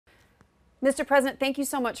Mr. President, thank you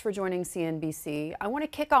so much for joining CNBC. I want to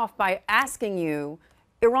kick off by asking you,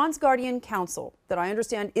 Iran's Guardian Council, that I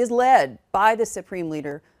understand is led by the Supreme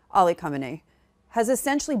Leader, Ali Khamenei, has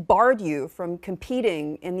essentially barred you from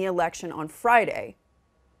competing in the election on Friday.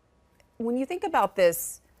 When you think about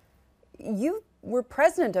this, you were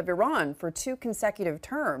president of Iran for 2 consecutive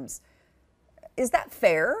terms. Is that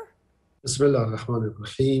fair? In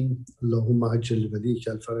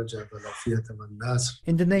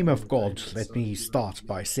the name of God, let me start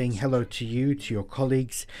by saying hello to you, to your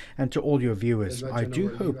colleagues, and to all your viewers. I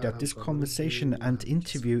do hope that this conversation and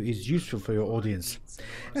interview is useful for your audience.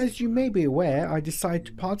 As you may be aware, I decided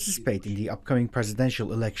to participate in the upcoming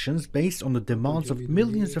presidential elections based on the demands of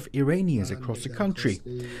millions of Iranians across the country.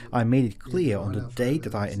 I made it clear on the day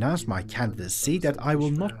that I announced my candidacy that I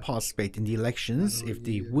will not participate in the elections if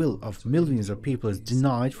the will of millions of people is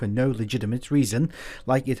denied for no legitimate reason,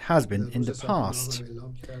 like it has been in the past.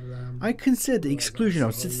 I consider the exclusion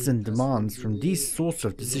of citizen demands from these sorts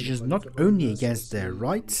of decisions not only against their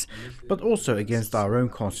rights, but also against our own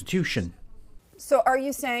constitution. So are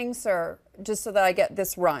you saying, sir, just so that I get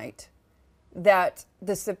this right, that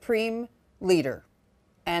the Supreme Leader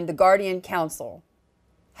and the Guardian Council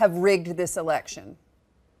have rigged this election?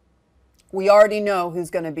 We already know who's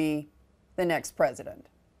going to be the next president.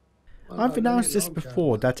 I've announced this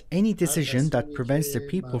before, that any decision that prevents the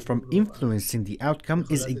people from influencing the outcome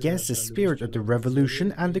is against the spirit of the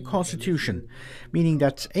revolution and the constitution, meaning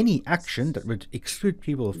that any action that would exclude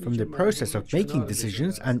people from the process of making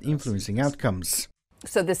decisions and influencing outcomes.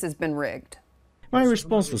 So this has been rigged? My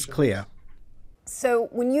response was clear. So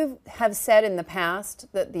when you have said in the past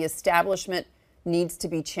that the establishment needs to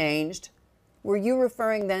be changed, were you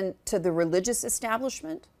referring then to the religious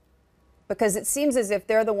establishment? Because it seems as if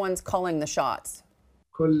they're the ones calling the shots.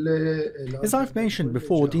 As I've mentioned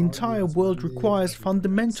before, the entire world requires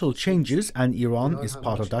fundamental changes, and Iran is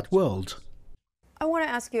part of that world. I want to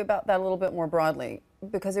ask you about that a little bit more broadly,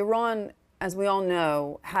 because Iran, as we all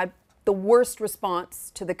know, had the worst response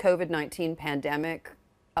to the COVID-19 pandemic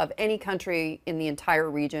of any country in the entire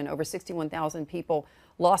region. Over 61,000 people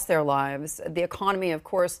lost their lives. The economy, of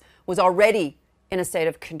course, was already in a state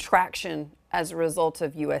of contraction as a result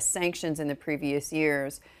of U.S. sanctions in the previous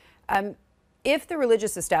years. If the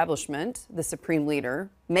religious establishment, the Supreme Leader,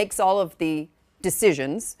 makes all of the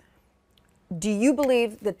decisions, do you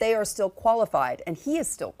believe that they are still qualified, and he is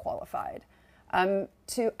still qualified,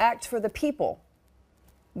 to act for the people,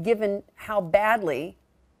 given how badly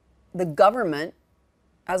the government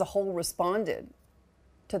as a whole responded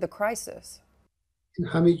to the crisis?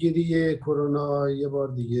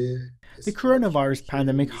 The coronavirus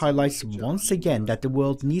pandemic highlights once again that the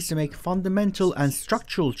world needs to make fundamental and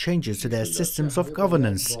structural changes to their systems of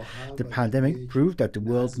governance. The pandemic proved that the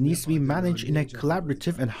world needs to be managed in a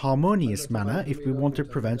collaborative and harmonious manner if we want to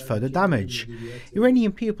prevent further damage.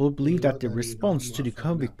 Iranian people believe that the response to the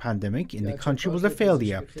COVID pandemic in the country was a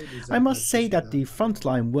failure. I must say that the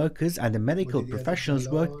frontline workers and the medical professionals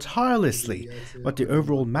worked tirelessly, but the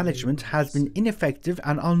overall management has been ineffective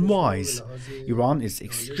and unwise. Iran is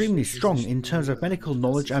extremely strong in terms of medical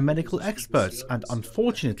knowledge and medical experts, and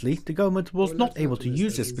unfortunately the government was not able to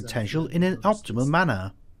use this potential in an optimal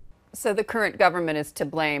manner. So the current government is to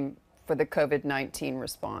blame for the COVID-19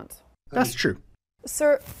 response? That's true.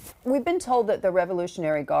 Sir, we've been told that the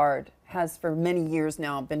Revolutionary Guard has for many years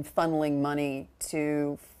now been funneling money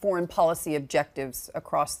to foreign policy objectives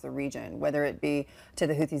across the region, whether it be to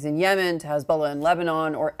the Houthis in Yemen, to Hezbollah in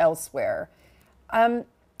Lebanon, or elsewhere.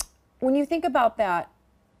 When you think about that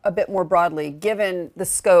a bit more broadly, given the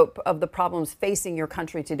scope of the problems facing your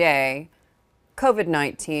country today,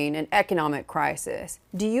 COVID-19, an economic crisis,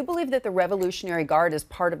 do you believe that the Revolutionary Guard is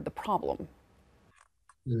part of the problem?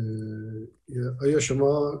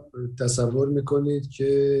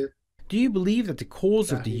 Do you believe that the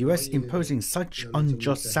cause of the US imposing such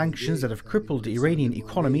unjust sanctions that have crippled the Iranian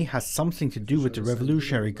economy has something to do with the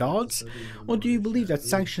Revolutionary Guards? Or do you believe that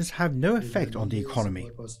sanctions have no effect on the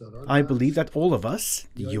economy? I believe that all of us,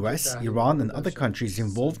 the US, Iran and other countries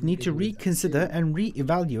involved, need to reconsider and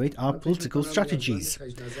re-evaluate our political strategies.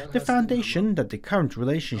 The foundation that the current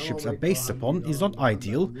relationships are based upon is not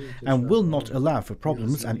ideal and will not allow for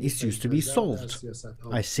problems and issues to be solved.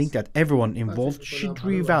 I think that everyone involved should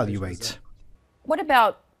reevaluate. What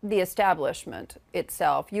about the establishment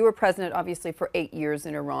itself? You were president, obviously, for 8 years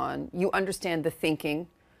in Iran. You understand the thinking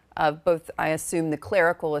of both, I assume, the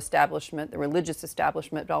clerical establishment, the religious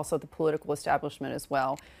establishment, but also the political establishment as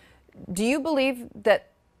well. Do you believe that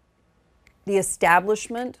the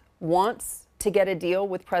establishment wants to get a deal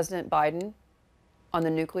with President Biden on the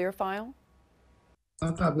nuclear file?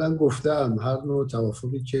 من قبلا گفتم هر نوع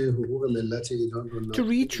توافقی که حقوق ملت ایران رو To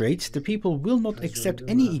reiterate, the people will not accept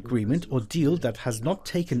any agreement or deal that has not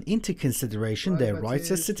taken into consideration their rights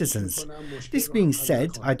as citizens. This being said,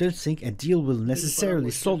 I don't think a deal will necessarily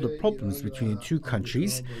solve the problems between the two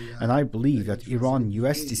countries, and I believe that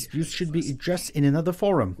Iran-US disputes should be addressed in another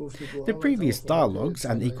forum. The previous dialogues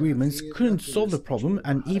and agreements couldn't solve the problem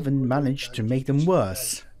and even managed to make them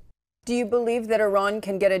worse. Do you believe that Iran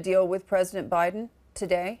can get a deal with President Biden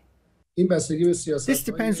today? This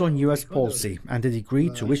depends on US policy and the degree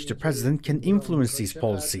to which the president can influence these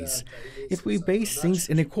policies. If we base things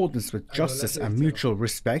in accordance with justice and mutual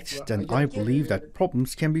respect, then I believe that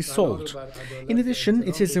problems can be solved. In addition,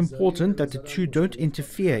 it is important that the two don't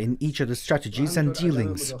interfere in each other's strategies and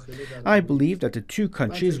dealings. I believe that the two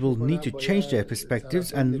countries will need to change their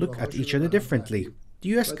perspectives and look at each other differently.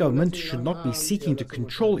 The US government should not be seeking to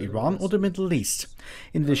control Iran or the Middle East.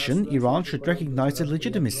 In addition, Iran should recognize the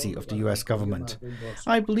legitimacy of the US government.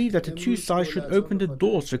 I believe that the two sides should open the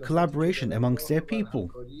doors to collaboration amongst their people.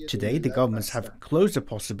 Today, the governments have closed the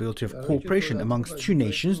possibility of cooperation amongst two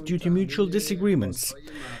nations due to mutual disagreements.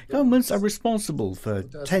 Governments are responsible for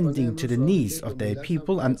tending to the needs of their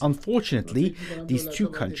people, and unfortunately, these two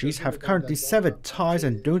countries have currently severed ties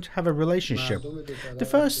and don't have a relationship.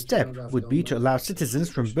 The first step would be to allow citizens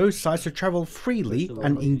from both sides to travel freely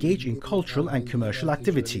and engage in cultural and commercial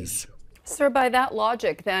activities. Sir, by that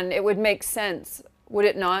logic, then, it would make sense, would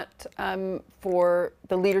it not, for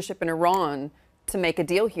the leadership in Iran to make a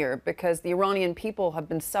deal here? Because the Iranian people have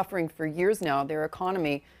been suffering for years now. Their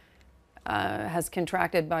economy has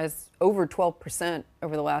contracted by over 12%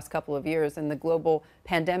 over the last couple of years, and the global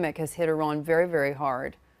pandemic has hit Iran very, very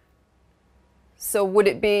hard. So would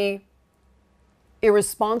it be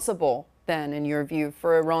irresponsible then, in your view,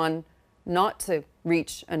 for Iran not to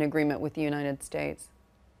reach an agreement with the United States?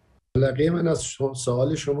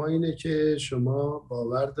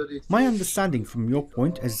 My understanding from your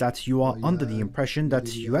point is that you are under the impression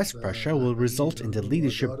that US pressure will result in the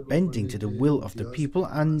leadership bending to the will of the people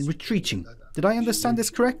and retreating. Did I understand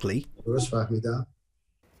this correctly?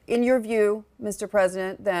 In your view, Mr.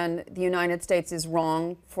 President, then the United States is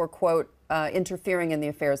wrong for, quote, interfering in the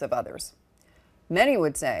affairs of others. Many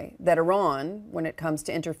would say that Iran, when it comes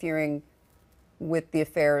to interfering with the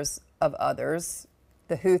affairs of others,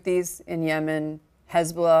 the Houthis in Yemen,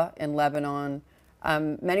 Hezbollah in Lebanon,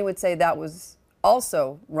 many would say that was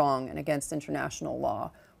also wrong and against international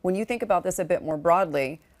law. When you think about this a bit more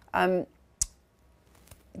broadly,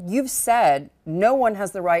 you've said no one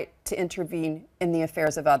has the right to intervene in the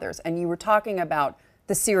affairs of others, and you were talking about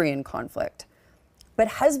the Syrian conflict. But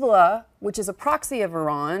Hezbollah, which is a proxy of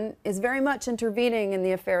Iran, is very much intervening in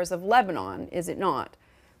the affairs of Lebanon, is it not?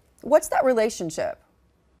 What's that relationship?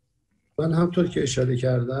 As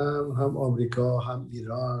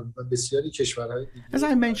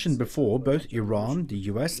I mentioned before, both Iran, the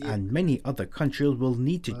US, and many other countries will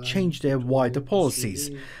need to change their wider policies.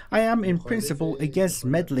 I am in principle against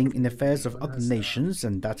meddling in affairs of other nations,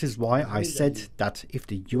 and that is why I said that if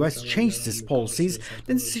the US changes its policies,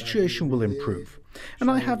 then the situation will improve.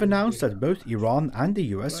 And I have announced that both Iran and the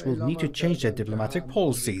US will need to change their diplomatic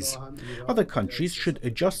policies. Other countries should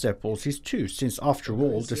adjust their policies too, since after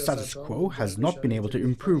all, the status quo has not been able to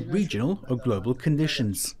improve regional or global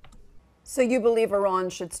conditions. So you believe Iran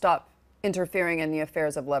should stop interfering in the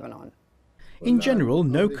affairs of Lebanon? In general,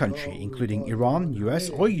 no country, including Iran, US,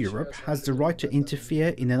 or Europe, has the right to interfere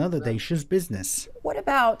in another nation's business. What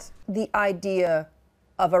about the idea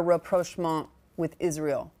of a rapprochement with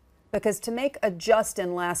Israel? Because to make a just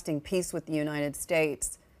and lasting peace with the United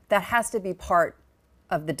States, that has to be part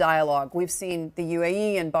of the dialogue. We've seen the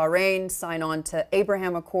UAE and Bahrain sign on to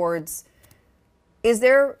Abraham Accords. Is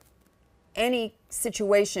there any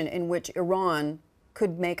situation in which Iran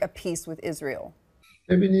could make a peace with Israel?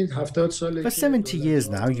 For 70 years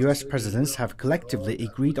now, US presidents have collectively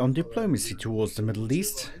agreed on diplomacy towards the Middle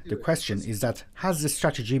East. The question is that, has this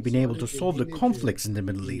strategy been able to solve the conflicts in the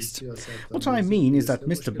Middle East? What I mean is that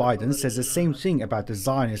Mr. Biden says the same thing about the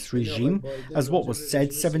Zionist regime as what was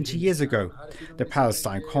said 70 years ago. The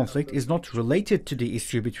Palestine conflict is not related to the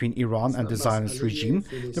issue between Iran and the Zionist regime.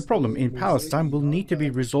 The problem in Palestine will need to be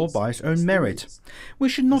resolved by its own merit. We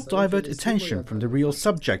should not divert attention from the real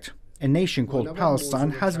subject. A nation called Palestine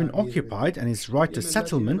has been occupied and its right to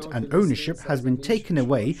settlement and ownership has been taken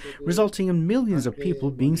away, resulting in millions of people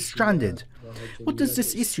being stranded. What does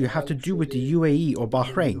this issue have to do with the UAE or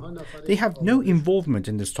Bahrain? They have no involvement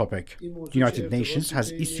in this topic. The United Nations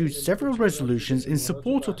has issued several resolutions in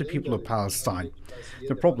support of the people of Palestine.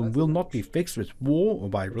 The problem will not be fixed with war or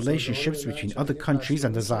by relationships between other countries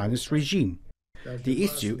and the Zionist regime. The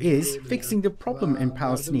issue is fixing the problem in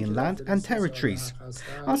Palestinian land and territories.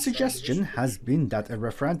 Our suggestion has been that a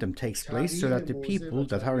referendum takes place so that the people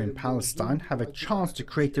that are in Palestine have a chance to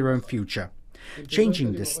create their own future.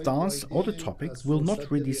 Changing the stance or the topic will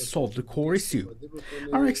not really solve the core issue.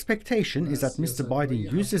 Our expectation is that Mr.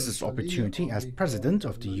 Biden uses this opportunity as President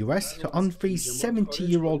of the US to unfreeze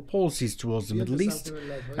 70-year-old policies towards the Middle East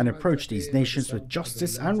and approach these nations with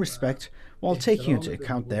justice and respect while taking into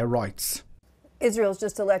account their rights. Israel's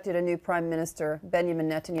just elected a new prime minister. Benjamin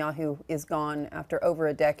Netanyahu is gone after over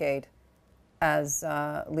a decade as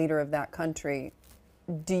leader of that country.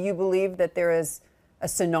 Do you believe that there is a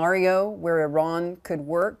scenario where Iran could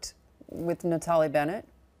work with Naftali Bennett?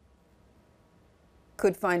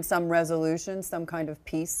 Could find some resolution, some kind of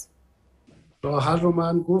peace?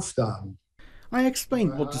 I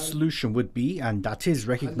explained what the solution would be, and that is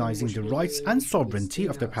recognizing the rights and sovereignty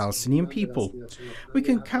of the Palestinian people. We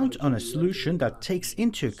can count on a solution that takes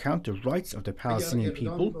into account the rights of the Palestinian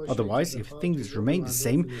people. Otherwise, if things remain the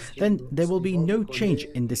same, then there will be no change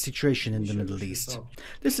in the situation in the Middle East.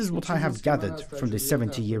 This is what I have gathered from the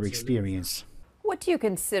 70-year experience. What do you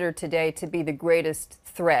consider today to be the greatest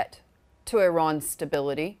threat to Iran's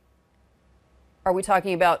stability? Are we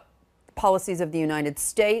talking about policies of the United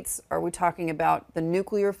States? Are we talking about the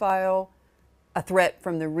nuclear file, a threat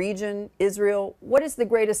from the region, Israel? What is the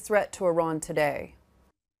greatest threat to Iran today?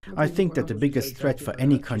 I think that the biggest threat for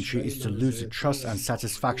any country is to lose the trust and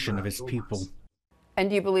satisfaction of its people. And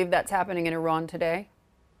do you believe that's happening in Iran today?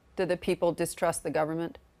 Do the people distrust the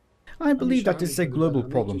government? I believe that this is a global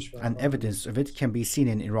problem, and evidence of it can be seen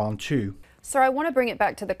in Iran too. Sir, I want to bring it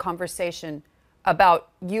back to the conversation about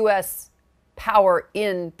U.S. power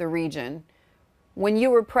in the region. When you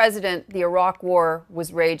were president, the Iraq War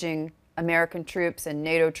was raging. American troops and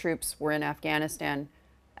NATO troops were in Afghanistan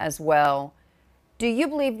as well. Do you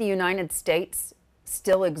believe the United States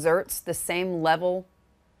still exerts the same level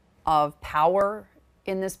of power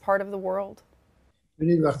in this part of the world?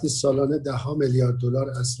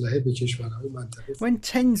 When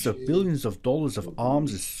tens of billions of dollars of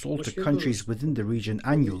arms is sold to countries within the region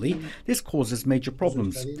annually, this causes major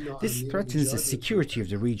problems. This threatens the security of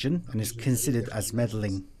the region and is considered as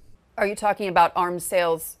meddling. Are you talking about arms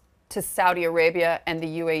sales to Saudi Arabia and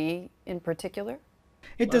the UAE in particular?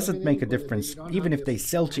 It doesn't make a difference. Even if they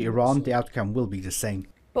sell to Iran, the outcome will be the same.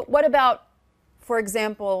 But what about, for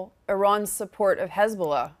example, Iran's support of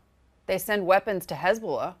Hezbollah? They send weapons to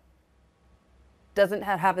Hezbollah. Doesn't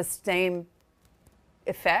that have the same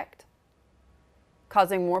effect,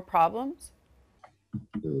 causing more problems?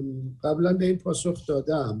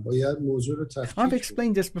 I've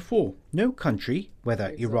explained this before. No country,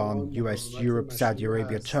 whether Iran, US, Europe, Saudi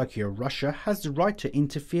Arabia, Turkey or Russia, has the right to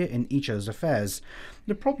interfere in each other's affairs.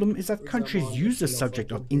 The problem is that countries use the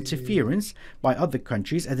subject of interference by other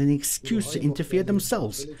countries as an excuse to interfere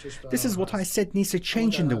themselves. This is what I said needs to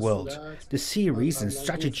change in the world. The theories and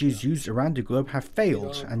strategies used around the globe have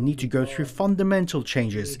failed and need to go through fundamental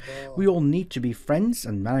changes. We all need to be friends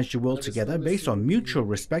and manage the world together based on mutual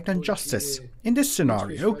respect and justice. In this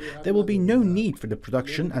scenario, there will be no need for the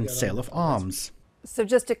production and sale of arms. So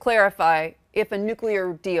just to clarify, if a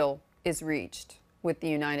nuclear deal is reached with the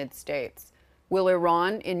United States, will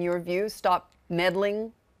Iran, in your view, stop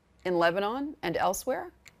meddling in Lebanon and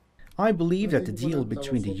elsewhere? I believe that the deal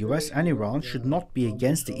between the US and Iran should not be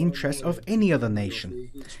against the interests of any other nation.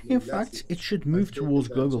 In fact, it should move towards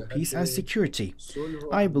global peace and security.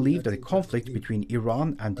 I believe that the conflict between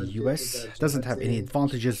Iran and the US doesn't have any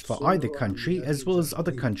advantages for either country as well as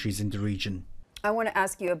other countries in the region. I want to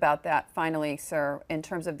ask you about that finally, sir, in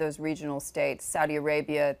terms of those regional states, Saudi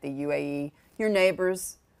Arabia, the UAE, your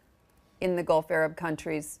neighbors in the Gulf Arab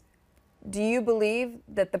countries. Do you believe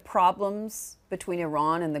that the problems between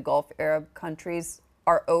Iran and the Gulf Arab countries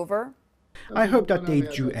are over? I hope that they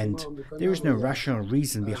do end. There is no rational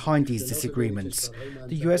reason behind these disagreements.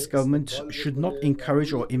 The US government should not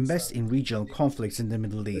encourage or invest in regional conflicts in the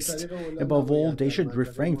Middle East. Above all, they should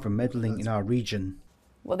refrain from meddling in our region.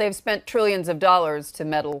 Well, they've spent trillions of dollars to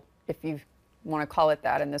meddle, if you want to call it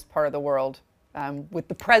that, in this part of the world, with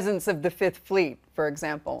the presence of the Fifth Fleet, for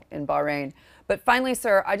example, in Bahrain. But finally,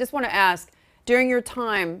 sir, I just want to ask, during your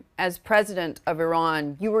time as president of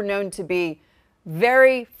Iran, you were known to be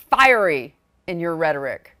very fiery in your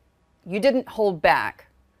rhetoric. You didn't hold back.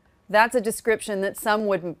 That's a description that some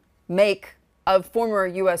would make of former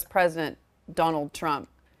U.S. President Donald Trump.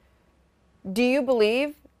 Do you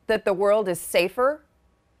believe that the world is safer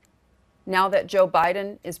now that Joe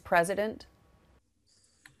Biden is president?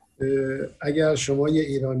 اگر شما یه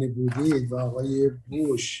ایرانی بودید و آقای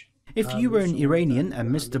بوش If you were an Iranian and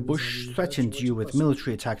Mr. Bush threatened you with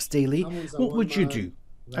military attacks daily, what would you do?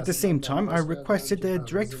 At the same time, I requested that a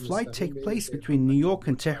direct flight take place between New York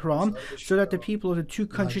and Tehran so that the people of the two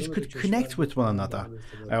countries could connect with one another.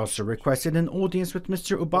 I also requested an audience with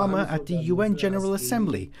Mr. Obama at the UN General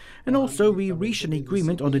Assembly. And also, we reached an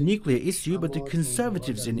agreement on the nuclear issue, but the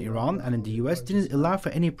conservatives in Iran and in the US didn't allow for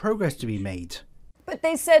any progress to be made. But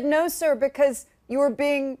they said no, sir, because you were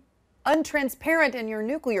being untransparent in your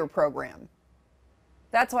nuclear program.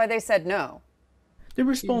 That's why they said no. The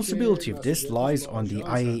responsibility of this lies on the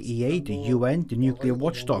IAEA, the UN, the nuclear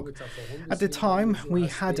watchdog. At the time, we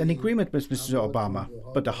had an agreement with Mr. Obama,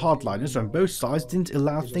 but the hardliners on both sides didn't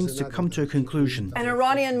allow things to come to a conclusion. And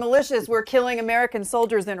Iranian militias were killing American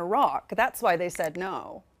soldiers in Iraq. That's why they said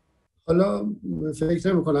no. I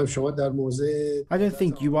don't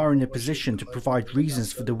think you are in a position to provide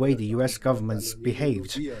reasons for the way the US government's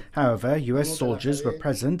behaved. However, US soldiers were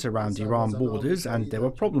present around Iran borders and there were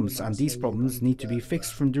problems, and these problems need to be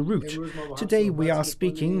fixed from the root. Today we are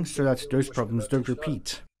speaking so that those problems don't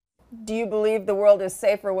repeat. Do you believe the world is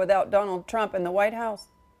safer without Donald Trump in the White House?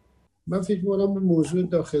 That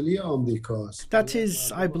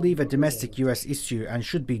is, I believe, a domestic US issue and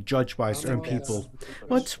should be judged by its own people.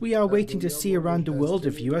 But we are waiting to see around the world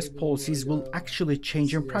if US policies will actually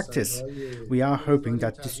change in practice. We are hoping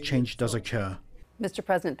that this change does occur. Mr.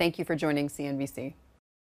 President, thank you for joining CNBC.